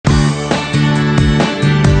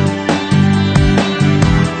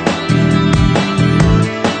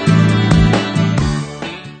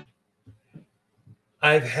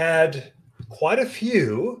I've had quite a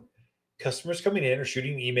few customers coming in or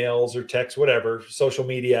shooting emails or texts, whatever, social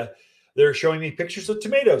media. They're showing me pictures of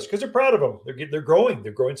tomatoes because they're proud of them. They're growing.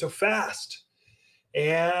 They're growing so fast.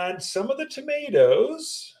 And some of the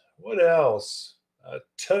tomatoes, what else?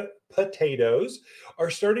 Potatoes are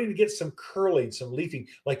starting to get some curling, some leafing.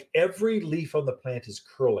 Like every leaf on the plant is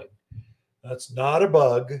curling. That's not a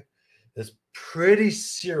bug. That's pretty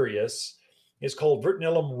serious. It's called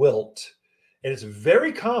Verticillium wilt. And it's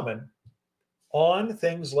very common on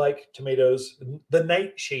things like tomatoes, the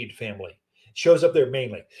nightshade family. It shows up there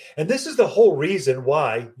mainly. And this is the whole reason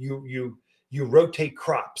why you rotate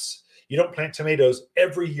crops. You don't plant tomatoes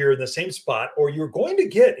every year in the same spot, or you're going to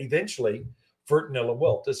get eventually Verticillium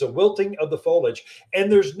wilt. It's a wilting of the foliage,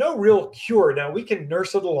 and there's no real cure. Now, we can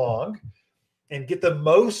nurse it along and get the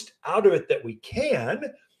most out of it that we can.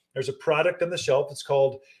 There's a product on the shelf. It's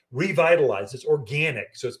called Revitalize. It's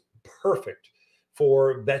organic, so it's perfect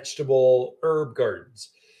for vegetable herb gardens.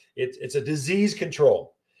 It's a disease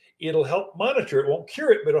control. It'll help monitor it. Won't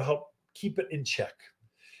cure it, but it'll help keep it in check.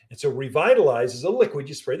 And so Revitalize is a liquid.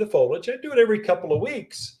 You spray the foliage. I do it every couple of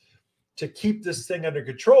weeks to keep this thing under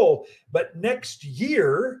control. But next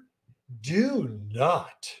year, do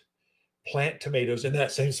not plant tomatoes in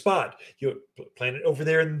that same spot. You plant it over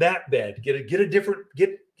there in that bed.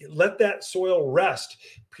 Let that soil rest,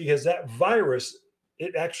 because that virus,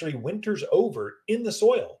 it actually winters over in the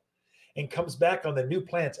soil and comes back on the new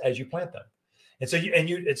plants as you plant them. And so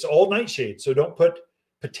it's all nightshade. So don't put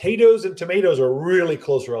potatoes and tomatoes are really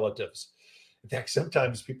close relatives. In fact,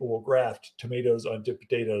 sometimes people will graft tomatoes onto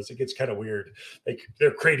potatoes. It gets kind of weird. Like they're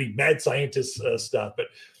creating mad scientist stuff, but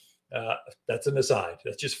that's an aside.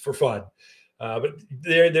 That's just for fun. But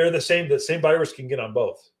they're the same. The same virus can get on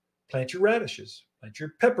both. Plant your radishes, plant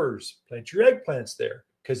your peppers, plant your eggplants there,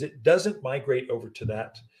 because it doesn't migrate over to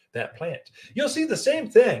that plant. You'll see the same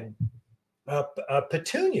thing.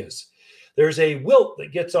 Petunias. There's a wilt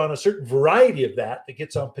that gets on a certain variety of that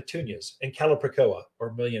gets on petunias and calipricoa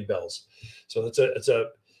or million bells. So it's a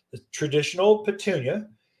traditional petunia.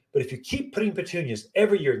 But if you keep putting petunias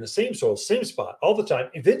every year in the same soil, same spot, all the time,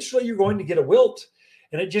 eventually you're going to get a wilt,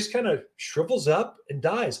 and it just kind of shrivels up and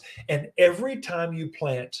dies. And every time you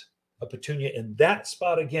plant a petunia in that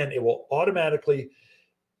spot again, it will automatically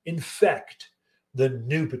infect the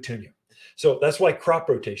new petunia. So that's why crop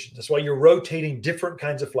rotation. That's why you're rotating different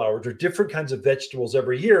kinds of flowers or different kinds of vegetables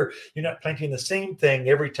every year. You're not planting the same thing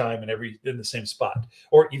every time and in the same spot,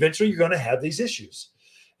 or eventually you're going to have these issues.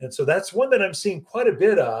 And so that's one that I'm seeing quite a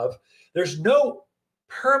bit of. There's no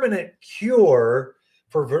permanent cure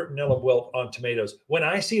for Verticillium wilt on tomatoes. When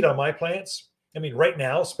I see it on my plants, I mean, right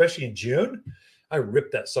now, especially in June, I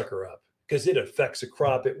rip that sucker up because it affects a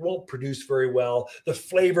crop. It won't produce very well. The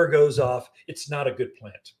flavor goes off. It's not a good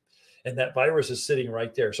plant. And that virus is sitting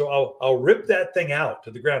right there. So I'll rip that thing out to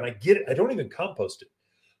the ground. I get it. I don't even compost it.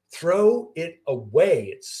 Throw it away.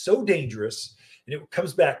 It's so dangerous, and it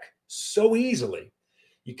comes back so easily.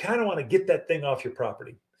 You kind of want to get that thing off your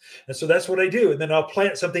property. And so that's what I do. And then I'll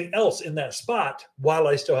plant something else in that spot while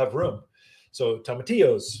I still have room. So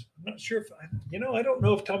tomatillos, I'm not sure if, I don't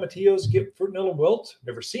know if tomatillos get Verticillium wilt.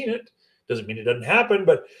 Never seen it. Doesn't mean it doesn't happen,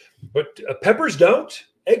 but peppers don't.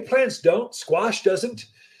 Eggplants don't. Squash doesn't.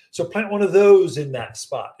 So plant one of those in that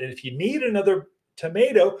spot. And if you need another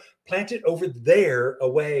tomato, plant it over there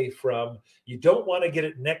away from, you don't want to get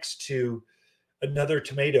it next to another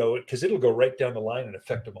tomato because it'll go right down the line and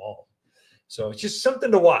affect them all. So it's just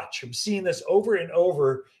something to watch. I'm seeing this over and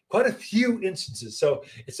over, quite a few instances. So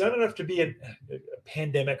it's not enough to be a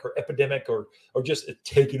pandemic or epidemic or just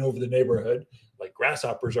taking over the neighborhood like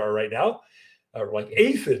grasshoppers are right now, or like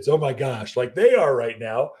aphids. Oh my gosh, like they are right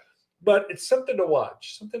now. But it's something to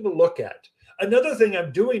watch, something to look at. Another thing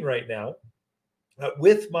I'm doing right now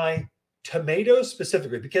with my tomatoes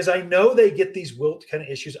specifically, because I know they get these wilt kind of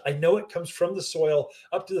issues. I know it comes from the soil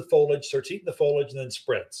up to the foliage, starts eating the foliage, and then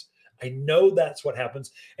spreads. I know that's what happens.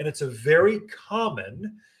 And it's a very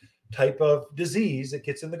common type of disease that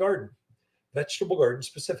gets in the garden, vegetable garden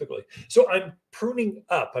specifically. So I'm pruning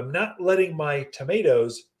up. I'm not letting my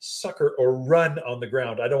tomatoes sucker or run on the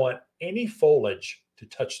ground. I don't want any foliage to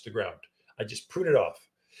touch the ground. I just prune it off.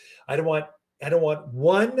 I don't want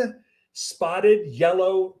one spotted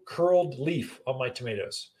yellow curled leaf on my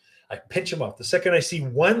tomatoes. I pinch them off. The second I see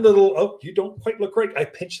one little, oh, you don't quite look right, I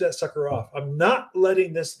pinch that sucker off. I'm not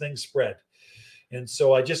letting this thing spread. And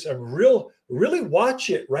so I'm really watch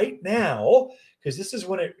it right now, because this is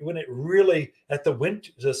when it really, at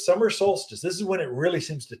the summer solstice, this is when it really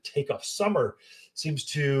seems to take off. Summer seems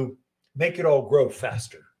to make it all grow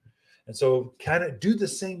faster. And so kind of do the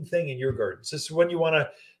same thing in your gardens. This is when you want to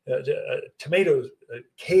tomato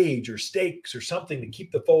cage or stakes or something to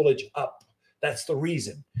keep the foliage up. That's the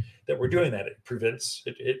reason that we're doing that.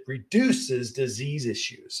 It reduces disease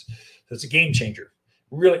issues. So it's a game changer.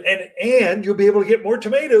 Really, and you'll be able to get more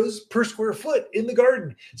tomatoes per square foot in the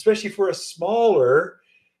garden, especially for a smaller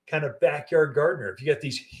kind of backyard gardener. If you got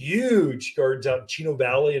these huge gardens out in Chino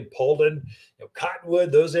Valley and Paulden,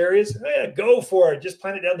 Cottonwood, those areas, go for it. Just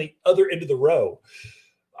plant it down the other end of the row.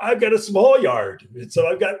 I've got a small yard, and so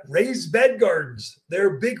I've got raised bed gardens.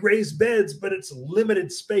 They're big raised beds, but it's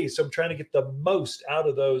limited space. So I'm trying to get the most out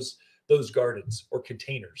of those gardens or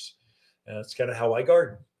containers. That's kind of how I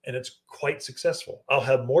garden, and it's quite successful. I'll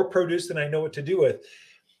have more produce than I know what to do with.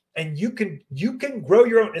 And you can grow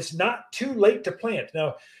your own. It's not too late to plant.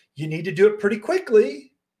 Now, you need to do it pretty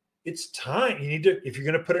quickly. It's time. You need to, if you're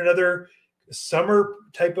going to put another summer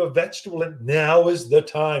type of vegetable in, now is the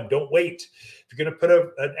time. Don't wait. If you're going to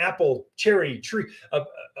put an apple, cherry, tree,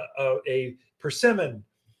 a persimmon,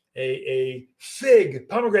 a fig,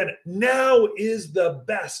 pomegranate, now is the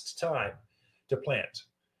best time to plant.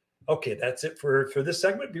 Okay, that's it for this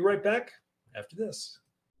segment. Be right back after this.